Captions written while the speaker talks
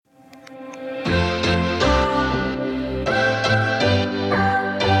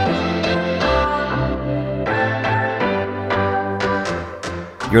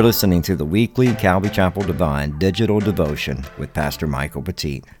You're listening to the weekly Calvary Chapel Devine digital devotion with Pastor Michael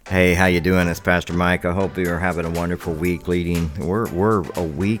Petit. Hey, how you doing? It's Pastor Mike. I hope you're having a wonderful week leading. We're a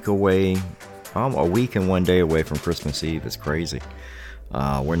week away, a week and 1 day away from Christmas Eve. It's crazy.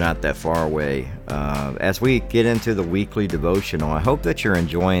 We're not that far away. As we get into the weekly devotional, I hope that you're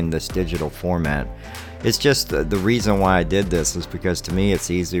enjoying this digital format. It's just the reason why I did this is because to me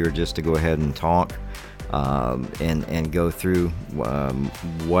it's easier just to go ahead and talk and go through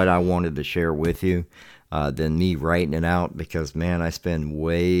what I wanted to share with you than me writing it out, because man, I spend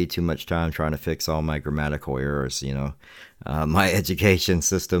way too much time trying to fix all my grammatical errors. My education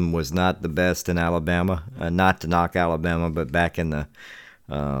system was not the best in Alabama. Not to knock Alabama, but back in the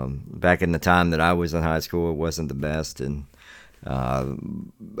time that I was in high school, it wasn't the best, and a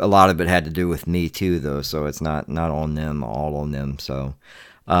lot of it had to do with me too, though. So it's not on them, all on them. So.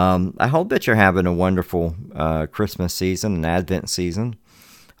 I hope that you're having a wonderful Christmas season and Advent season.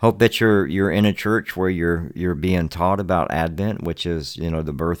 Hope that you're in a church where you're being taught about Advent, which is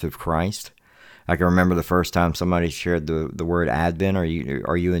the birth of Christ. I can remember the first time somebody shared the word Advent. Are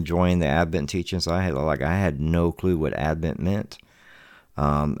you enjoying the Advent teachings? I had no clue what Advent meant.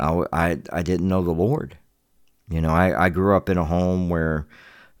 I didn't know the Lord. I grew up in a home where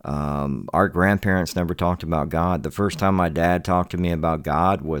our grandparents never talked about God. The first time my dad talked to me about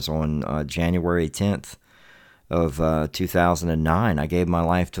God was on January 10th of 2009. I gave my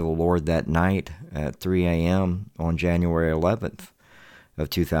life to the Lord that night at 3 a.m. on January 11th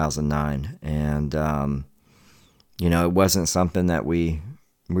of 2009. And, it wasn't something that we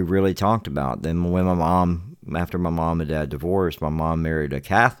really talked about. Then when after my mom and dad divorced, my mom married a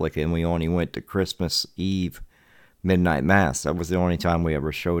Catholic, and we only went to Christmas Eve midnight mass. That was the only time we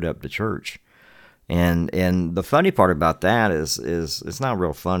ever showed up to church. And the funny part about that is it's not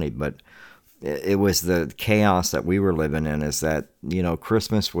real funny, but it was the chaos that we were living in, is that,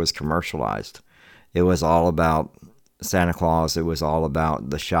 Christmas was commercialized. It was all about Santa Claus. It was all about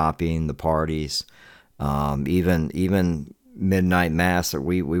the shopping, the parties, even midnight mass.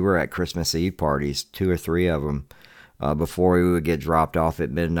 We were at Christmas Eve parties, 2 or 3 of them, before we would get dropped off at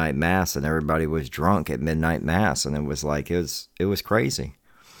midnight mass, and everybody was drunk at midnight mass, and it was crazy,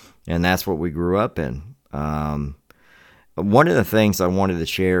 and that's what we grew up in. One of the things I wanted to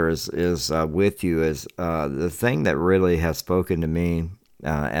share is with you is the thing that really has spoken to me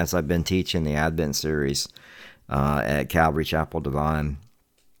as I've been teaching the Advent series at Calvary Chapel Devine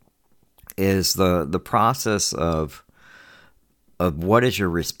is the process of what is your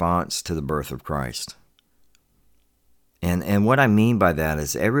response to the birth of Christ. And what I mean by that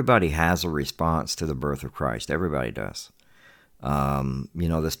is everybody has a response to the birth of Christ. Everybody does.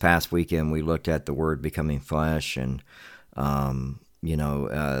 This past weekend we looked at the Word becoming flesh, and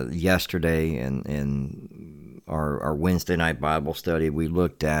yesterday in our Wednesday night Bible study we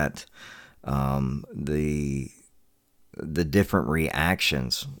looked at the different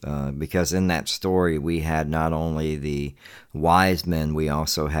reactions, because in that story we had not only the wise men, we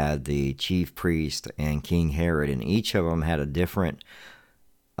also had the chief priest and King Herod, and each of them had a different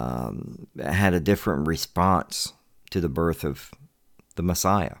response to the birth of the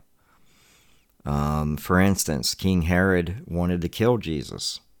Messiah. For instance, King Herod wanted to kill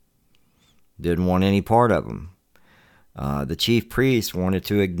Jesus, didn't want any part of him. The chief priests wanted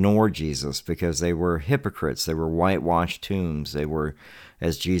to ignore Jesus because they were hypocrites. They were whitewashed tombs. They were,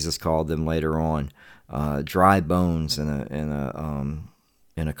 as Jesus called them later on, dry bones in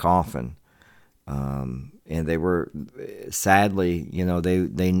a coffin. And they were, sadly,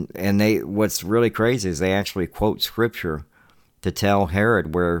 what's really crazy is they actually quote scripture to tell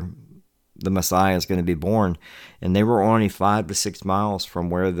Herod where the Messiah is going to be born, and they were only 5 to 6 miles from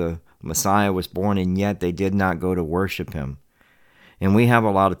where the Messiah was born, and yet they did not go to worship him. And we have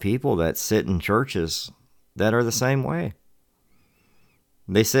a lot of people that sit in churches that are the same way.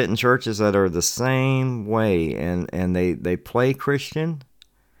 They sit in churches that are the same way, and they play Christian,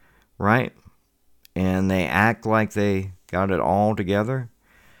 right? And they act like they got it all together,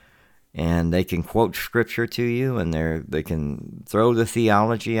 and they can quote scripture to you, and they can throw the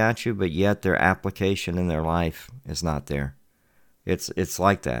theology at you, but yet their application in their life is not there. It's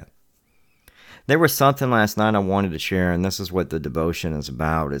like that. There was something last night I wanted to share, and this is what the devotion is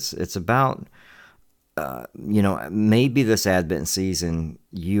about. It's about, maybe this Advent season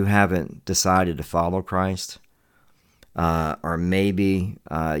you haven't decided to follow Christ, or maybe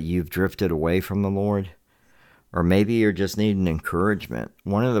you've drifted away from the Lord, or maybe you're just needing encouragement.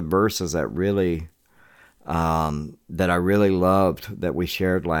 One of the verses that I really loved that we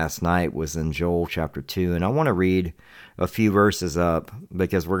shared last night was in Joel chapter 2, and I want to read a few verses up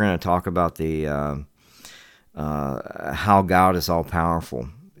because we're going to talk about the how God is all powerful.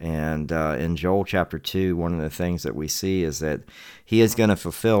 And in Joel chapter 2, one of the things that we see is that he is going to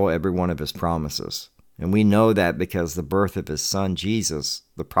fulfill every one of his promises. And we know that because the birth of his son, Jesus,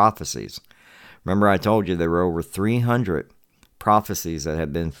 the prophecies. Remember I told you there were over 300 prophecies that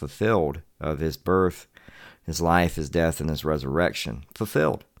had been fulfilled of his birth, his life, his death, and his resurrection.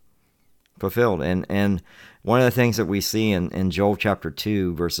 Fulfilled. And one of the things that we see in Joel chapter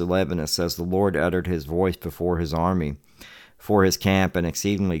 2, verse 11, it says, "The Lord uttered his voice before his army, for his camp, and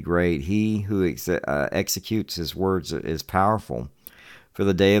exceedingly great. He who executes his words is powerful. For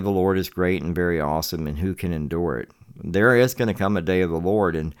the day of the Lord is great and very awesome, and who can endure it?" There is going to come a day of the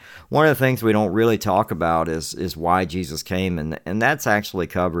Lord, and one of the things we don't really talk about is why Jesus came, and that's actually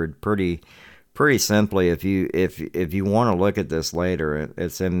covered pretty simply. If you want to look at this later,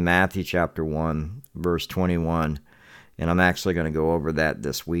 it's in Matthew chapter 1, verse 21, and I'm actually going to go over that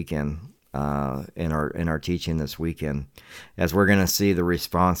this weekend. In our teaching this weekend, as we're going to see the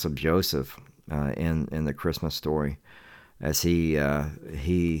response of Joseph in the Christmas story, as he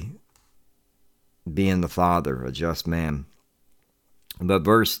being the father, a just man. But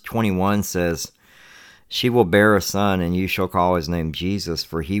verse 21 says, "She will bear a son, and you shall call his name Jesus,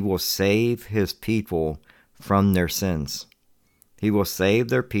 for he will save his people from their sins." He will save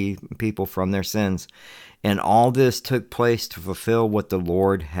their people from their sins. And all this took place to fulfill what the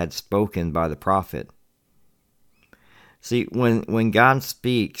Lord had spoken by the prophet. See, when God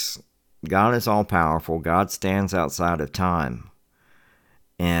speaks, God is all-powerful. God stands outside of time.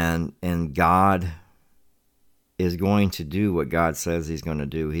 And God is going to do what God says he's going to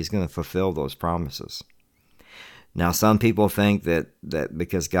do. He's going to fulfill those promises. Now, some people think that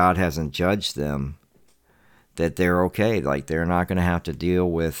because God hasn't judged them, that they're okay, like they're not going to have to deal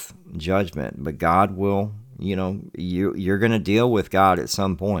with judgment. But God will, you're going to deal with God at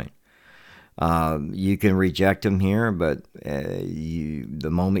some point. You can reject him here, but the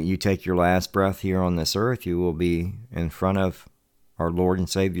moment you take your last breath here on this earth, you will be in front of our Lord and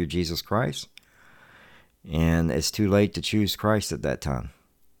Savior Jesus Christ. And it's too late to choose Christ at that time.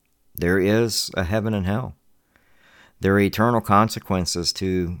 There is a heaven and hell. There are eternal consequences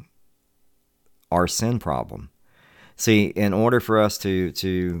to our sin problem. See, in order for us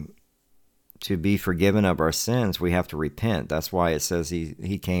to be forgiven of our sins, we have to repent. That's why it says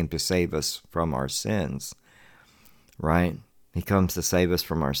he came to save us from our sins, right? He comes to save us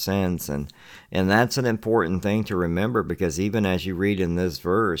from our sins, and that's an important thing to remember, because even as you read in this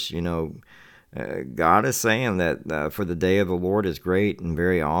verse, God is saying that for the day of the Lord is great and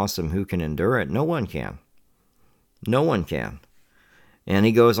very awesome. Who can endure it? No one can. No one can. And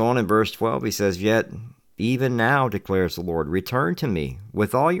he goes on in verse 12, he says, "Yet even now, declares the Lord, return to me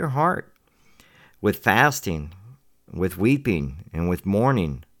with all your heart, with fasting, with weeping, and with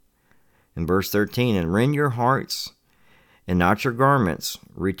mourning." In verse 13, "And rend your hearts and not your garments.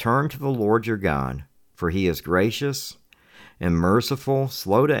 Return to the Lord your God, for he is gracious and merciful,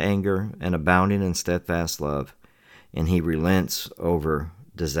 slow to anger, and abounding in steadfast love, and he relents over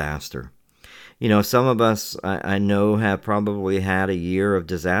disaster." Some of us, I know, have probably had a year of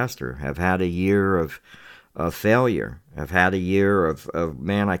disaster, have had a year of failure, have had a year of,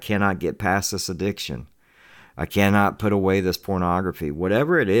 man, I cannot get past this addiction. I cannot put away this pornography.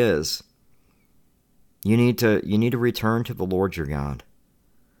 Whatever it is, you need to return to the Lord your God,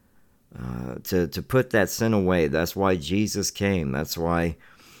 to put that sin away. That's why Jesus came. That's why,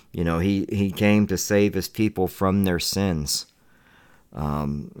 he came to save his people from their sins.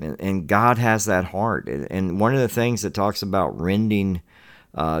 And God has that heart. And one of the things that talks about rending,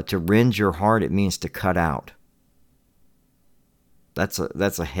 to rend your heart, it means to cut out. That's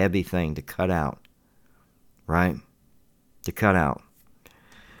a heavy thing, to cut out, right? To cut out.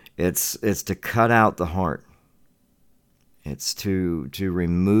 It's to cut out the heart. It's to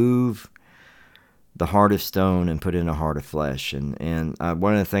remove the heart of stone and put in a heart of flesh. And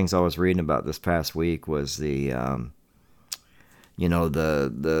one of the things I was reading about this past week was the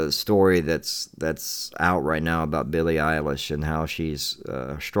story that's out right now about Billie Eilish and how she's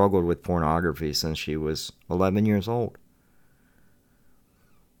struggled with pornography since she was 11 years old.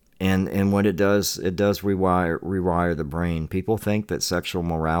 And what it does rewire the brain. People think that sexual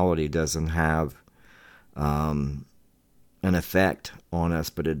morality doesn't have an effect on us,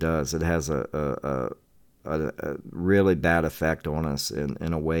 but it does. It has a really bad effect on us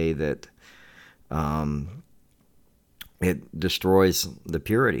in a way that it destroys the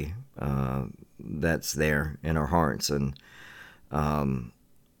purity that's there in our hearts. But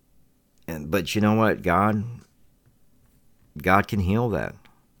you know what? God can heal that.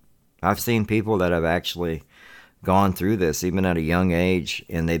 I've seen people that have actually gone through this, even at a young age,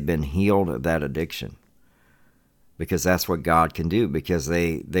 and they've been healed of that addiction. because that's what God can do, because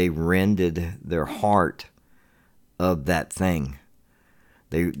they rended their heart of that thing.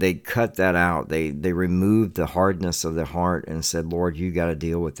 They cut that out. They removed the hardness of their heart and said, Lord, you got to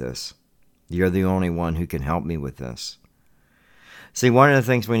deal with this. You're the only one who can help me with this. See, one of the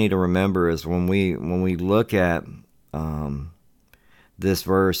things we need to remember is when we look at this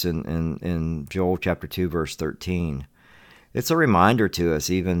verse in Joel chapter 2, verse 13, it's a reminder to us,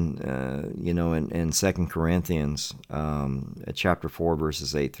 even in 2 Corinthians chapter 4,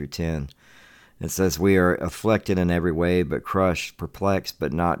 verses 8 through 10. It says, we are afflicted in every way, but crushed, perplexed,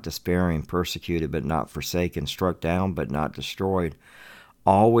 but not despairing, persecuted, but not forsaken, struck down, but not destroyed,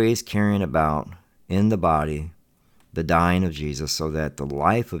 always carrying about in the body the dying of Jesus, so that the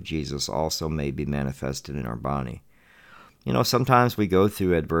life of Jesus also may be manifested in our body. Sometimes we go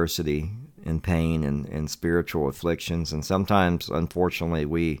through adversity and pain and spiritual afflictions, and sometimes, unfortunately,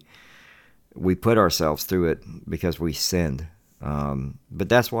 we put ourselves through it because we sinned. But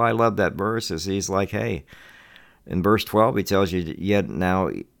that's why I love that verse, is he's like, hey, in verse 12, he tells you, yet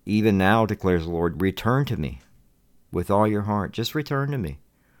now, even now, declares the Lord, return to me with all your heart. Just return to me.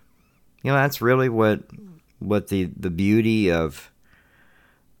 That's really what the beauty of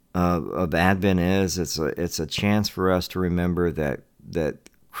Advent is. It's a chance for us to remember that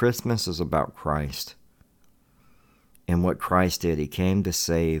Christmas is about Christ and what Christ did. He came to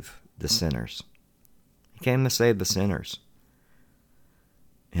save the sinners. He came to save the sinners.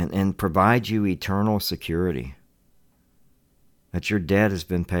 And provide you eternal security. That your debt has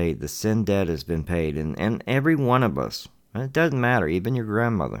been paid. The sin debt has been paid. And every one of us, it doesn't matter, even your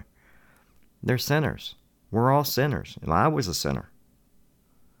grandmother, they're sinners. We're all sinners. And I was a sinner.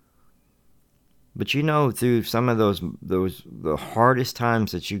 But through some of the hardest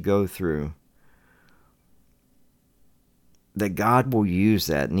times that you go through, that God will use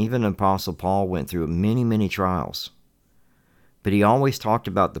that. And even Apostle Paul went through many, many trials. But he always talked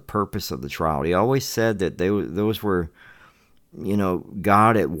about the purpose of the trial. He always said that those were,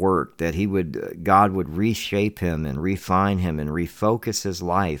 God at work, that God would reshape him and refine him and refocus his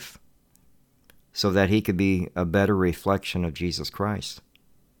life so that he could be a better reflection of Jesus Christ.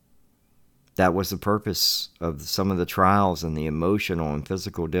 That was the purpose of some of the trials and the emotional and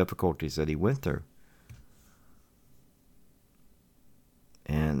physical difficulties that he went through.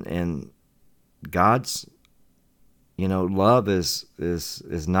 And God's love is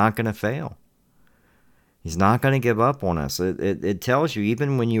not going to fail. He's not going to give up on us. It tells you,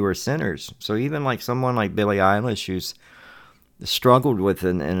 even when you were sinners. So even like someone like Billie Eilish, who's struggled with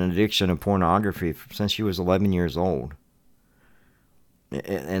an addiction of pornography since she was 11 years old.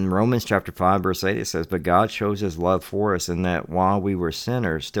 In Romans chapter 5, verse 8, it says, but God shows his love for us in that while we were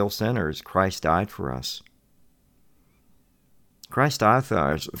sinners, still sinners, Christ died for us. Christ died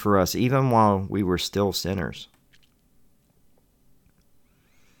for us even while we were still sinners.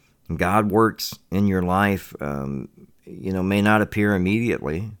 God works in your life, may not appear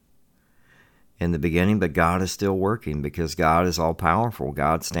immediately in the beginning, but God is still working because God is all powerful.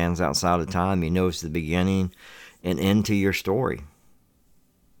 God stands outside of time. He knows the beginning and end to your story.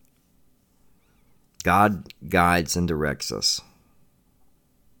 God guides and directs us.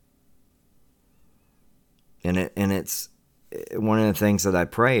 And it's one of the things that I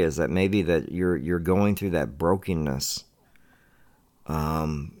pray is that maybe that you're going through that brokenness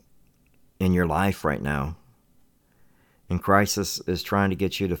in your life right now. And Christ is trying to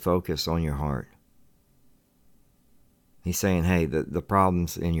get you to focus on your heart. He's saying, hey, the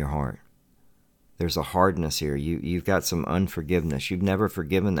problem's in your heart. There's a hardness here. You've got some unforgiveness. You've never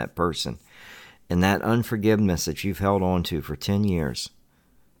forgiven that person. And that unforgiveness that you've held on to for 10 years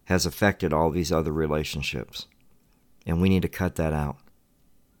has affected all these other relationships. And we need to cut that out.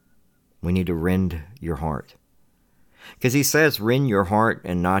 We need to rend your heart. Because he says, rend your heart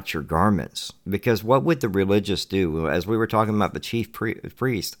and not your garments. Because what would the religious do? As we were talking about the chief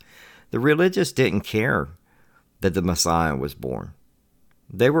priest, the religious didn't care that the Messiah was born.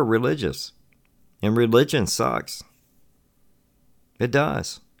 They were religious. And religion sucks. It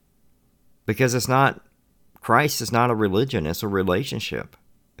does. Because Christ is not a religion, it's a relationship.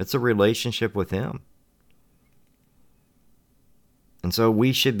 It's a relationship with him. And so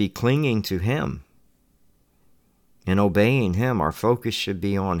we should be clinging to him and obeying him. Our focus should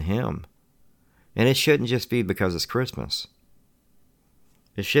be on him. And it shouldn't just be because it's Christmas.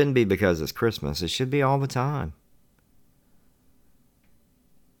 It shouldn't be because it's Christmas. It should be all the time.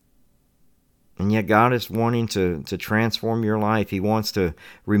 And yet God is wanting to transform your life. He wants to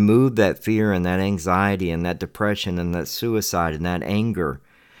remove that fear and that anxiety and that depression and that suicide and that anger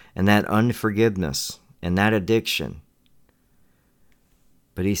and that unforgiveness and that addiction.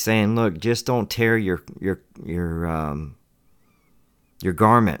 But he's saying, look, just don't tear your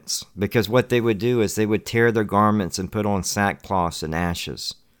garments, because what they would do is they would tear their garments and put on sackcloth and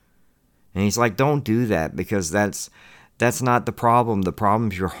ashes. And he's like, don't do that, because that's not the problem. The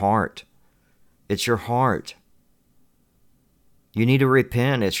problem's your heart. It's your heart. You need to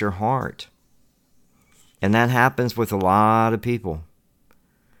repent. It's your heart. And that happens with a lot of people.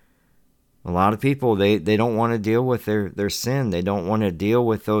 A lot of people, they don't want to deal with their sin. They don't want to deal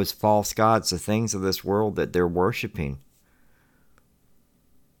with those false gods, the things of this world that they're worshiping.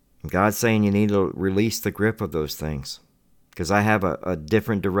 God's saying you need to release the grip of those things, because I have a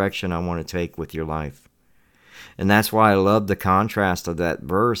different direction I want to take with your life. And that's why I love the contrast of that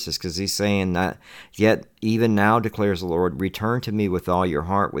verse, is because he's saying that, yet even now declares the Lord, return to me with all your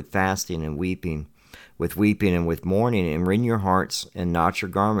heart, with fasting and weeping, and with mourning, and rend your hearts and not your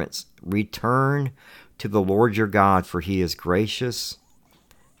garments. Return to the Lord your God, for he is gracious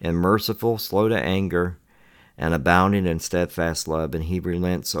and merciful, slow to anger, and abounding in steadfast love, and he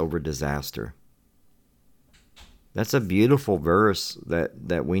relents over disaster. That's a beautiful verse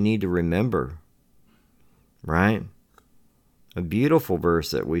that we need to remember, right? A beautiful verse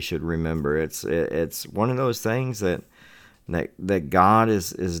that we should remember. It's one of those things that God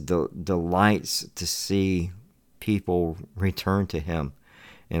delights to see people return to him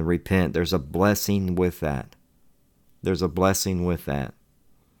and repent. There's a blessing with that. There's a blessing with that.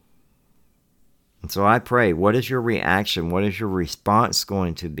 And so I pray, what is your reaction? What is your response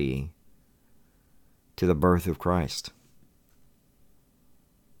going to be to the birth of Christ?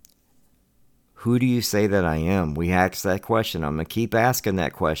 Who do you say that I am? We ask that question. I'm going to keep asking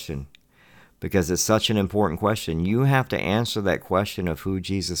that question, because it's such an important question. You have to answer that question of who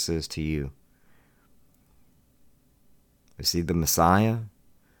Jesus is to you. Is he the Messiah?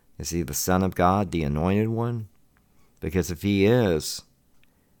 Is he the Son of God, the Anointed One? Because if he is,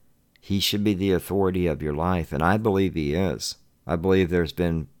 he should be the authority of your life, and I believe he is. I believe there's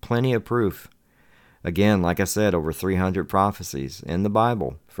been plenty of proof. Again, like I said, over 300 prophecies in the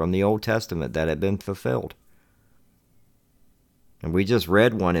Bible from the Old Testament that have been fulfilled. And we just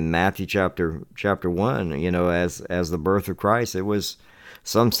read one in Matthew chapter 1, as the birth of Christ. It was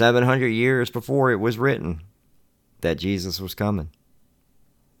some 700 years before it was written that Jesus was coming.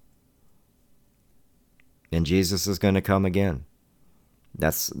 And Jesus is going to come again.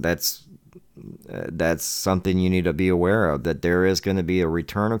 That's something you need to be aware of, that there is going to be a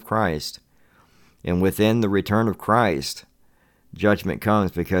return of Christ. And within the return of Christ, judgment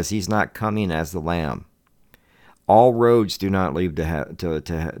comes, because he's not coming as the Lamb. All roads do not lead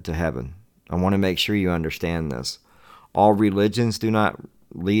to heaven. I want to make sure you understand this. All religions do not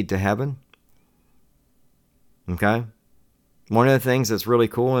lead to heaven. Okay? One of the things that's really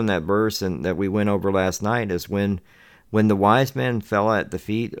cool in that verse and that we went over last night is when the wise men fell at the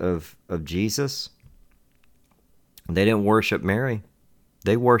feet of Jesus, they didn't worship Mary.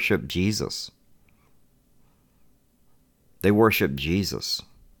 They worshiped Jesus. They worshiped Jesus.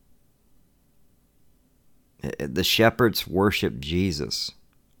 The shepherds worshiped Jesus.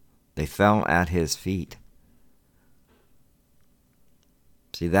 They fell at his feet.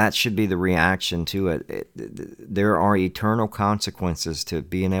 See, that should be the reaction to it. There are eternal consequences to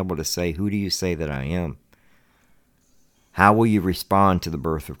being able to say, who do you say that I am? How will you respond to the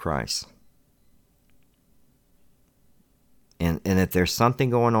birth of Christ? And if there's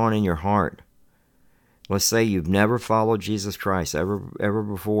something going on in your heart, let's say you've never followed Jesus Christ ever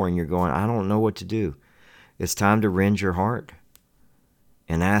before, and you're going, I don't know what to do. It's time to rend your heart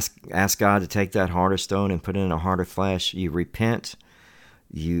and ask God to take that heart of stone and put it in a heart of flesh. You repent.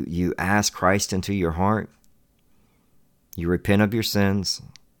 You ask Christ into your heart. You repent of your sins.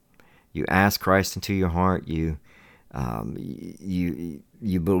 You ask Christ into your heart. You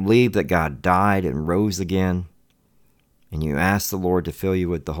believe that God died and rose again. And you ask the Lord to fill you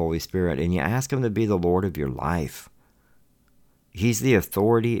with the Holy Spirit. And you ask him to be the Lord of your life. He's the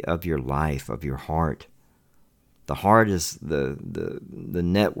authority of your life, of your heart. The heart is the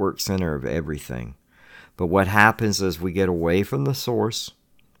network center of everything. But what happens is we get away from the source,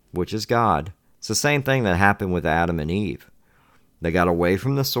 which is God. It's the same thing that happened with Adam and Eve. They got away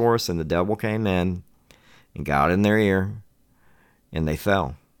from the source, and the devil came in and got in their ear, and they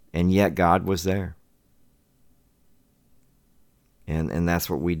fell. And yet God was there. And that's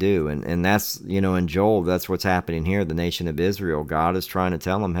what we do. And that's, in Joel, that's what's happening here, the nation of Israel. God is trying to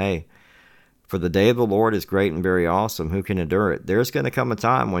tell them, hey, for the day of the Lord is great and very awesome. Who can endure it? There's going to come a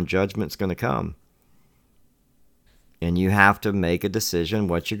time when judgment's going to come. And you have to make a decision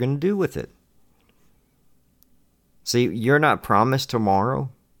what you're going to do with it. See, you're not promised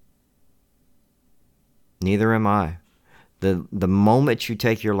tomorrow. Neither am I. The moment you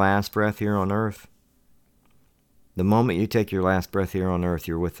take your last breath here on earth, the moment you take your last breath here on earth,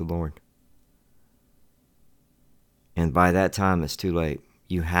 you're with the Lord. And by that time, it's too late.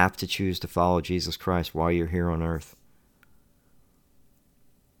 You have to choose to follow Jesus Christ while you're here on earth.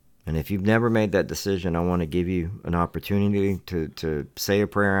 And if you've never made that decision, I want to give you an opportunity to say a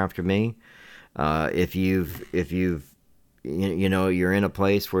prayer after me. If you've you're in a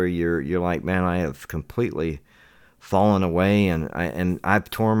place where you're like, man, I have completely fallen away, and I've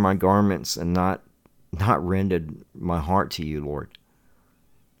torn my garments and not rendered my heart to you, Lord.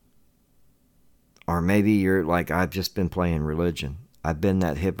 Or maybe you're like, I've just been playing religion. I've been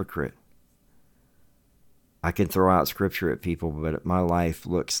that hypocrite. I can throw out scripture at people, but my life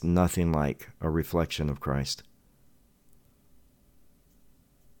looks nothing like a reflection of Christ.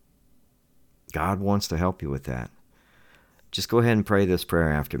 God wants to help you with that. Just go ahead and pray this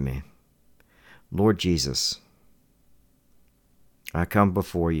prayer after me. Lord Jesus, I come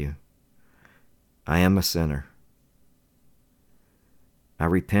before you. I am a sinner. I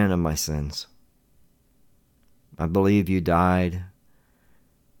repent of my sins. I believe you died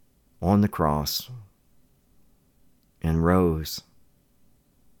on the cross and rose.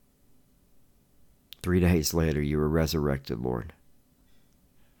 3 days later, you were resurrected, Lord.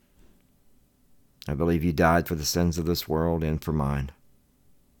 I believe you died for the sins of this world and for mine.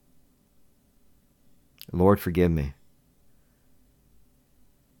 Lord, forgive me.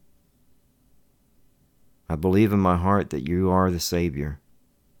 I believe in my heart that you are the Savior,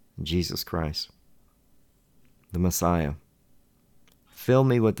 Jesus Christ, the Messiah. Fill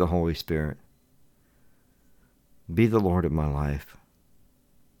me with the Holy Spirit. Be the Lord of my life.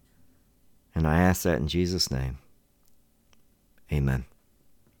 And I ask that in Jesus' name. Amen.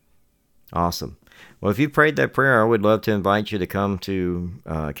 Awesome. Well, if you prayed that prayer, I would love to invite you to come to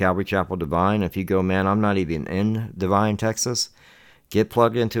Calvary Chapel Devine. If you go, man, I'm not even in Devine, Texas, get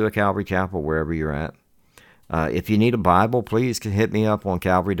plugged into a Calvary Chapel wherever you're at. If you need a Bible, please hit me up on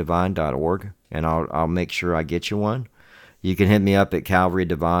calvarydevine.org, and I'll make sure I get you one. You can hit me up at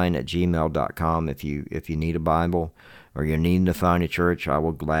calvarydevine@gmail.com if you need a Bible or you're needing to find a church. I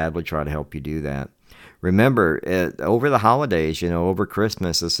will gladly try to help you do that. Remember, over the holidays, over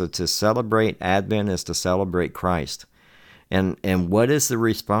Christmas, is to celebrate Advent, is to celebrate Christ. And what is the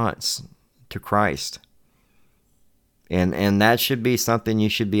response to Christ? And that should be something you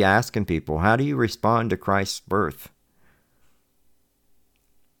should be asking people. How do you respond to Christ's birth?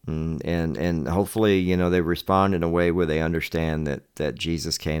 And hopefully, they respond in a way where they understand that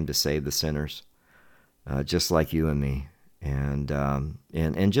Jesus came to save the sinners, just like you and me. And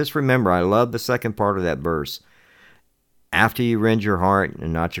just remember, I love the second part of that verse. After you rend your heart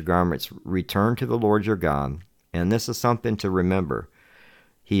and not your garments, return to the Lord your God. And this is something to remember.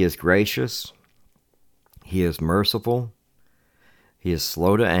 He is gracious. He is merciful. He is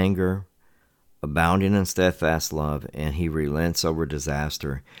slow to anger, abounding in steadfast love, and he relents over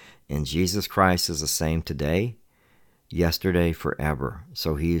disaster. And Jesus Christ is the same today, yesterday, forever.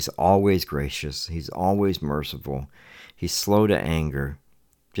 So he's always gracious. He's always merciful. He's slow to anger.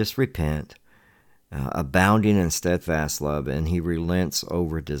 Just repent. Abounding in steadfast love, and he relents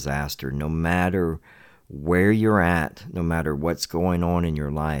over disaster. No matter where you're at, no matter what's going on in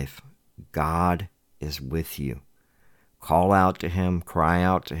your life, God is with you. Call out to him. Cry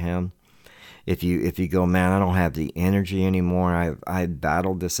out to him. If you go, man, I don't have the energy anymore. I've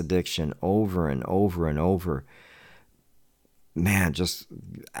battled this addiction over and over and over. Man, just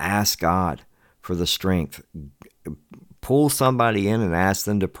ask God for the strength. Pull somebody in and ask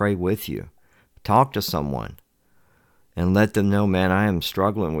them to pray with you. Talk to someone and let them know, man, I am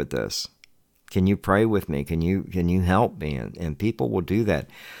struggling with this. Can you pray with me? Can you help me? And people will do that.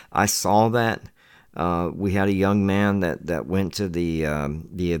 I saw that. We had a young man that went to the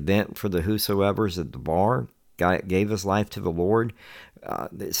event for the whosoever's at the bar, gave his life to the Lord.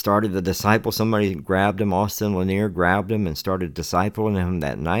 It started the disciple. Somebody grabbed him. Austin Lanier grabbed him and started discipling him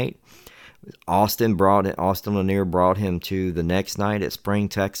that night. Austin Lanier brought him to the next night at Spring,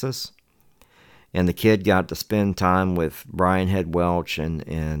 Texas. And the kid got to spend time with Brian Head Welch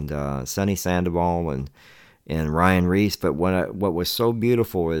and Sonny Sandoval and Ryan Reese. But what was so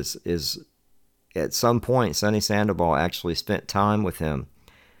beautiful is at some point Sonny Sandoval actually spent time with him,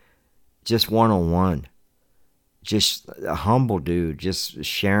 just one-on-one, just a humble dude, just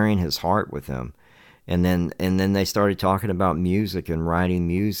sharing his heart with him. And then they started talking about music and writing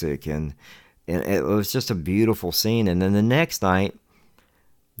music, and it was just a beautiful scene. And then the next night,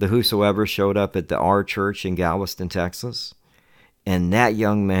 the whosoever showed up at our church in Galveston, Texas, and that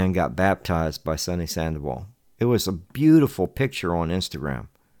young man got baptized by Sonny Sandoval. It was a beautiful picture on Instagram.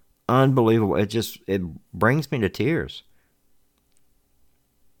 Unbelievable. It brings me to tears.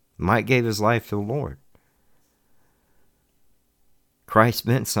 Mike gave his life to the Lord. Christ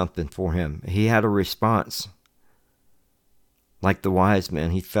meant something for him. He had a response. Like the wise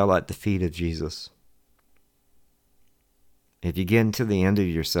man, he fell at the feet of Jesus. If you get into the end of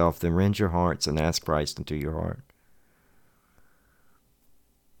yourself, then rend your hearts and ask Christ into your heart.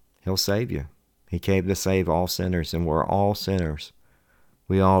 He'll save you. He came to save all sinners, and we're all sinners.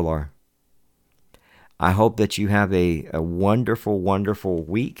 We all are. I hope that you have a wonderful, wonderful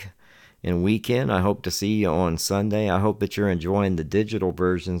week and weekend. I hope to see you on Sunday. I hope that you're enjoying the digital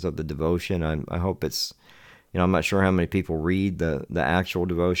versions of the devotion. I hope it's, I'm not sure how many people read the actual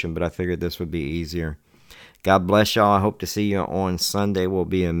devotion, but I figured this would be easier. God bless y'all. I hope to see you on Sunday. We'll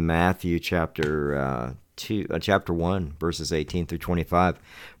be in Matthew chapter 1, verses 18 through 25.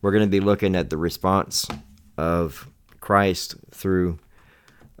 We're going to be looking at the response of Christ through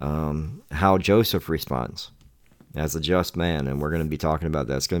how Joseph responds as a just man, and we're going to be talking about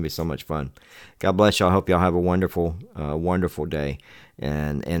that. It's going to be so much fun. God bless y'all. I hope y'all have a wonderful, wonderful day.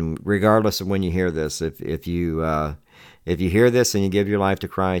 And regardless of when you hear this, if you hear this and you give your life to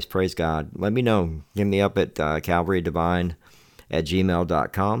Christ, praise God. Let me know. Give me up at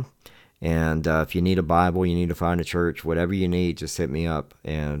calvarydevine@gmail.com. And if you need a Bible, you need to find a church, whatever you need, just hit me up.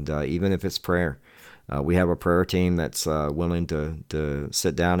 And even if it's prayer, we have a prayer team that's willing to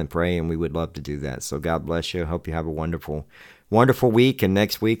sit down and pray, and we would love to do that. So God bless you. I hope you have a wonderful, wonderful week. And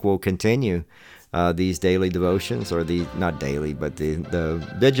next week we'll continue these daily devotions, or not daily, but the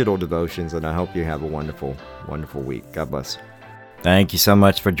digital devotions. And I hope you have a wonderful, wonderful week. God bless. Thank you so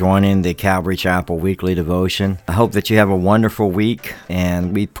much for joining the Calvary Chapel Weekly Devotion. I hope that you have a wonderful week,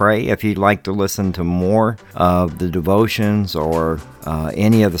 and we pray if you'd like to listen to more of the devotions or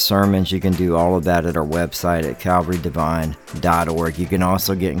any of the sermons, you can do all of that at our website at calvarydevine.org. You can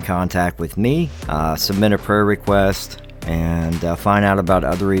also get in contact with me, submit a prayer request, and find out about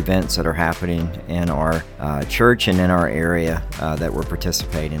other events that are happening in our church and in our area that we're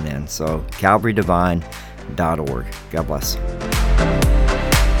participating in. So calvarydevine.org. God bless.